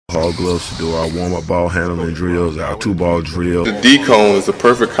Hall gloves to do our warm-up ball handling drills, our 2-ball drill. The D-cone is a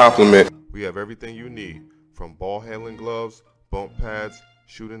perfect complement. We have everything you need, from ball handling gloves, bump pads,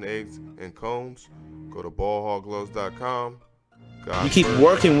 shooting eggs, and cones. Go to ballhallgloves.com. You keep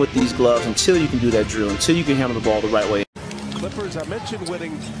working with these gloves until you can do that drill, until you can handle the ball the right way. Clippers, I mentioned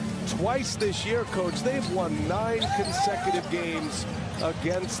winning twice this year, Coach. They've won 9 consecutive games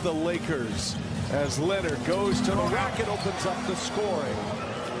against the Lakers. As Leonard goes to the rack and opens up the scoring.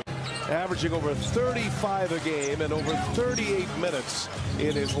 Averaging over 35 a game and over 38 minutes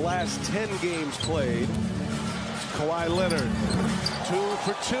in his last 10 games played. Kawhi Leonard, 2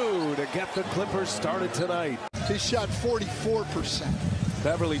 for 2 to get the Clippers started tonight. He shot 44%.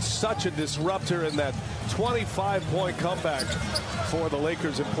 Beverly's such a disruptor in that 25-point comeback for the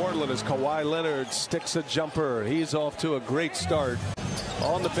Lakers in Portland as Kawhi Leonard sticks a jumper. He's off to a great start.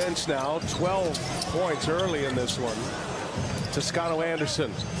 On the bench now, 12 points early in this one. Toscano Anderson,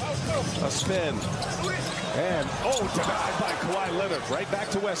 a spin, and denied by Kawhi Leonard. Right back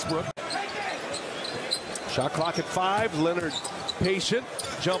to Westbrook. Shot clock at 5. Leonard patient.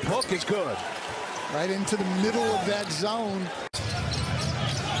 Jump hook is good. Right into the middle of that zone.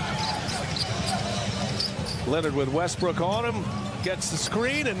 Leonard with Westbrook on him. Gets the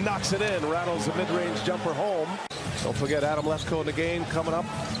screen and knocks it in. Rattles a mid-range jumper home. Don't forget Adam Lefko in the game coming up.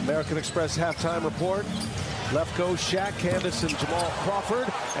 American Express halftime report. Lefko, Shaq, Candace, and Jamal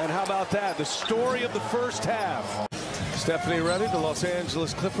Crawford. And how about that? The story of the first half. Stephanie Reddy, the Los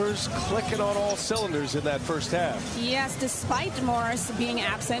Angeles Clippers, clicking on all cylinders in that first half. Yes, despite Morris being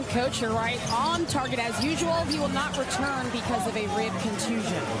absent, Coach, you're right, on target as usual. He will not return because of a rib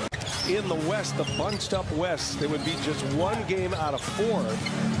contusion. In the West, the bunched up West, it would be just 1 game out of 4.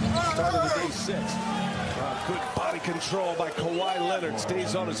 Started at day 6. Good body control by Kawhi Leonard.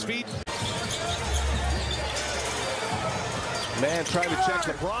 Stays on his feet. Man trying to check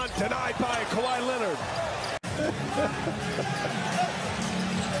LeBron. Denied by Kawhi Leonard.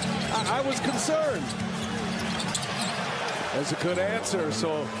 I was concerned. That's a good answer.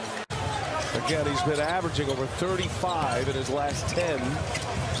 So, again, he's been averaging over 35 in his last 10.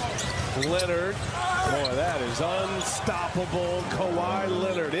 Leonard, boy, that is unstoppable. Kawhi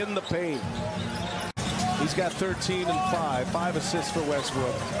Leonard in the paint. He's got 13 and 5 assists for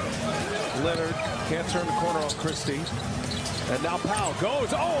Westbrook. Leonard can't turn the corner on Christie. And now Powell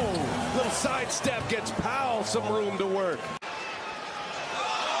goes. Little sidestep gets Powell some room to work.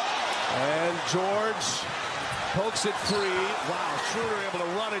 And George pokes it free. Wow, Schroeder able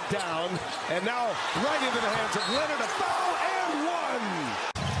to run it down. And now right into the hands of Leonard. A foul and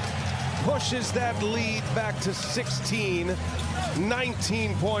 1. Pushes that lead back to 16.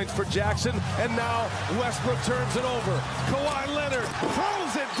 19 points for Jackson. And now Westbrook turns it over. Kawhi Leonard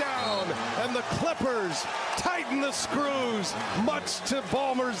throws it down. And the Clippers tighten the screws, much to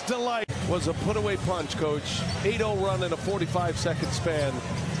Ballmer's delight. Was a put-away punch, Coach. 8-0 run in a 45-second span.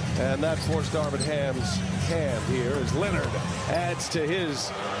 And that forced Darvin Ham's hand here as Leonard adds to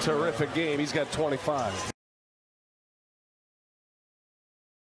his terrific game. He's got 25.